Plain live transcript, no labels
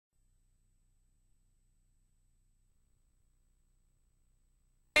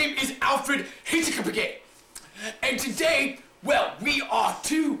name is Alfred Hitchcock, and today, well, we are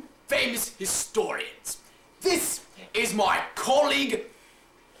two famous historians. This is my colleague,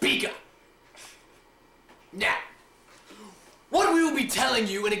 Beaker. Now, what we will be telling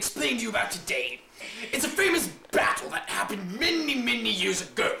you and explaining to you about today is a famous battle that happened many, many years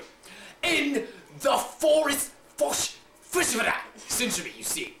ago in the Forest century, you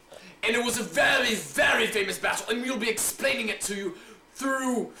see. And it was a very, very famous battle, and we'll be explaining it to you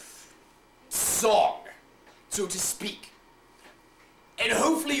through song, so to speak. And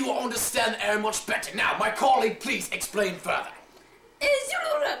hopefully you will understand the air much better. Now, my colleague, please explain further.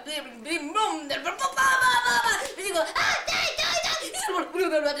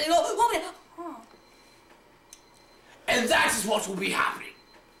 And that is what will be happening.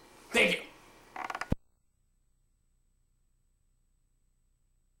 Thank you.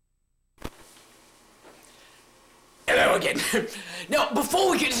 Hello again. Now,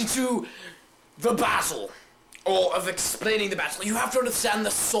 before we get into the battle, or of explaining the battle, you have to understand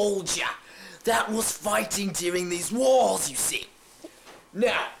the soldier that was fighting during these wars, you see.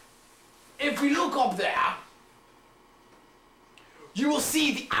 Now, if we look up there, you will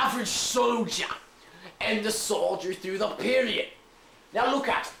see the average soldier and the soldier through the period. Now look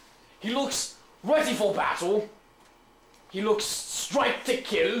at him. He looks ready for battle. He looks strike to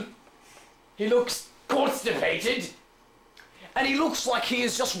kill. He looks constipated. And he looks like he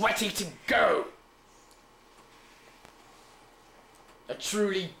is just ready to go. A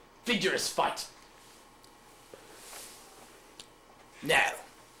truly vigorous fight. Now,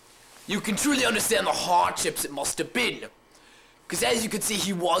 you can truly understand the hardships it must have been. Because as you can see,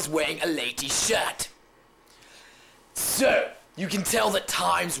 he was wearing a lady's shirt. So, you can tell that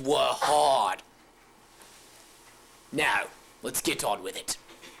times were hard. Now, let's get on with it.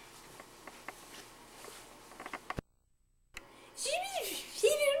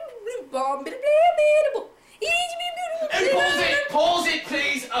 Hey, pause it,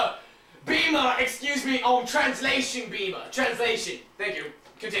 please. Beamer, excuse me, translation, Beamer. Translation. Thank you.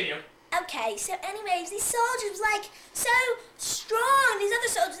 Continue. Okay, so anyways, these soldiers was like so strong, these other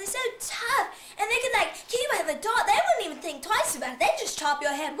soldiers, they're so tough, and they could like kill you by the dart. They wouldn't even think twice about it. They'd just chop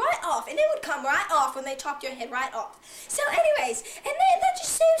your head right off, and it would come right off when they chopped your head right off. So anyways, and they're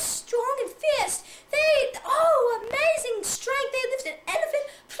just so strong and fierce. Amazing strength. They lift an elephant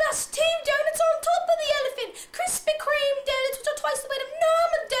plus 2 donuts on top of the elephant. Krispy Kreme donuts, which are twice the weight of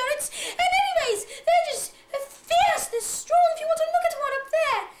normal donuts. And anyways, they're fierce, they're strong. If you want to look at one up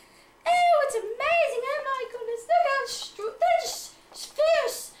there. Oh, it's amazing! Oh my goodness! Look how strong! They're just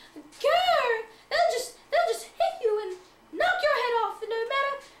fierce. Grr! They'll just hit you and knock your head off, and no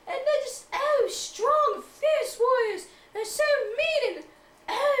matter. And they're just strong, fierce warriors. They're so mean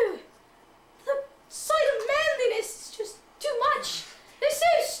and the sight of manliness is just too much. They're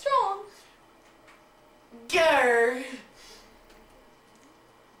so strong. Grr!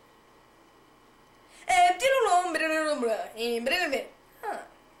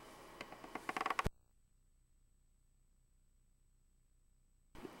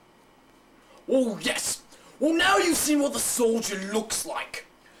 Oh, yes. Well, now you've seen what the soldier looks like.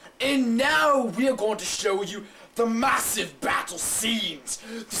 And now we're going to show you the massive battle scenes.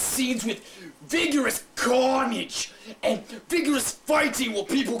 The scenes with vigorous carnage and vigorous fighting where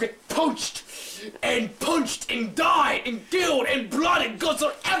people get punched and died and killed and blood and guts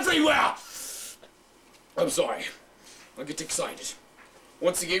are everywhere. I'm sorry. I get excited.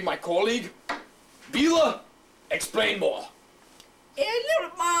 Once again, my colleague, Bila, explain more.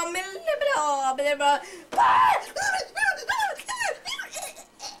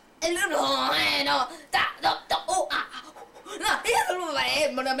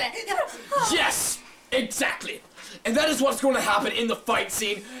 Yes, exactly. And that is what's going to happen in the fight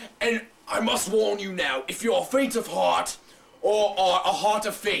scene. And I must warn you now, if you're faint of heart, or are a heart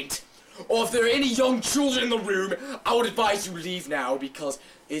of faint, or if there are any young children in the room, I would advise you leave now because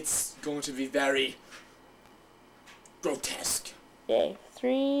it's going to be very grotesque. Okay,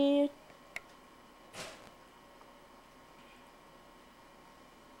 3.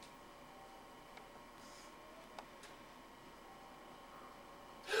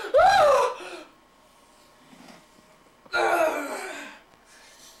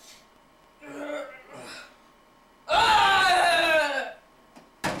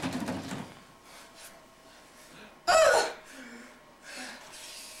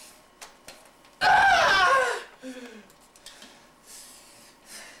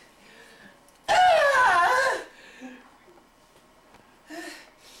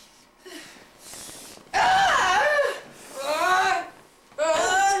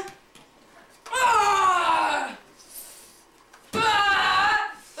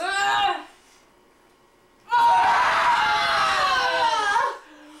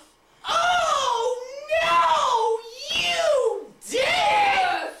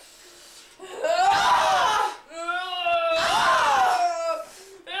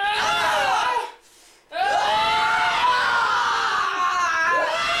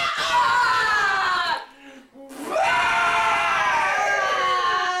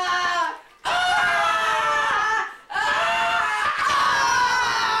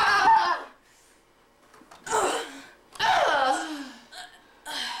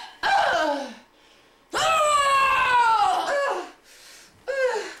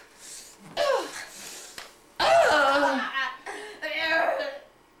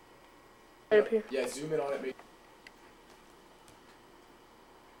 Right up here. Yeah, zoom in on it.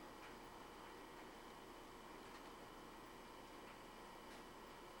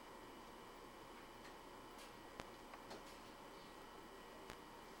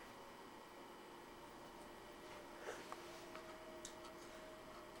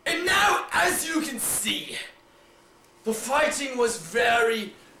 And now, as you can see, the fighting was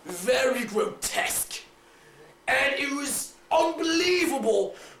very, very grotesque. And it was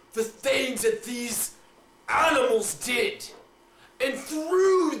unbelievable the things that these animals did. And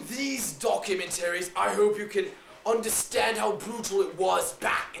through these documentaries, I hope you can understand how brutal it was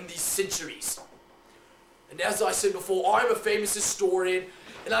back in these centuries. And as I said before, I'm a famous historian,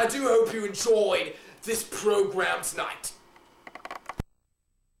 and I do hope you enjoyed this program tonight.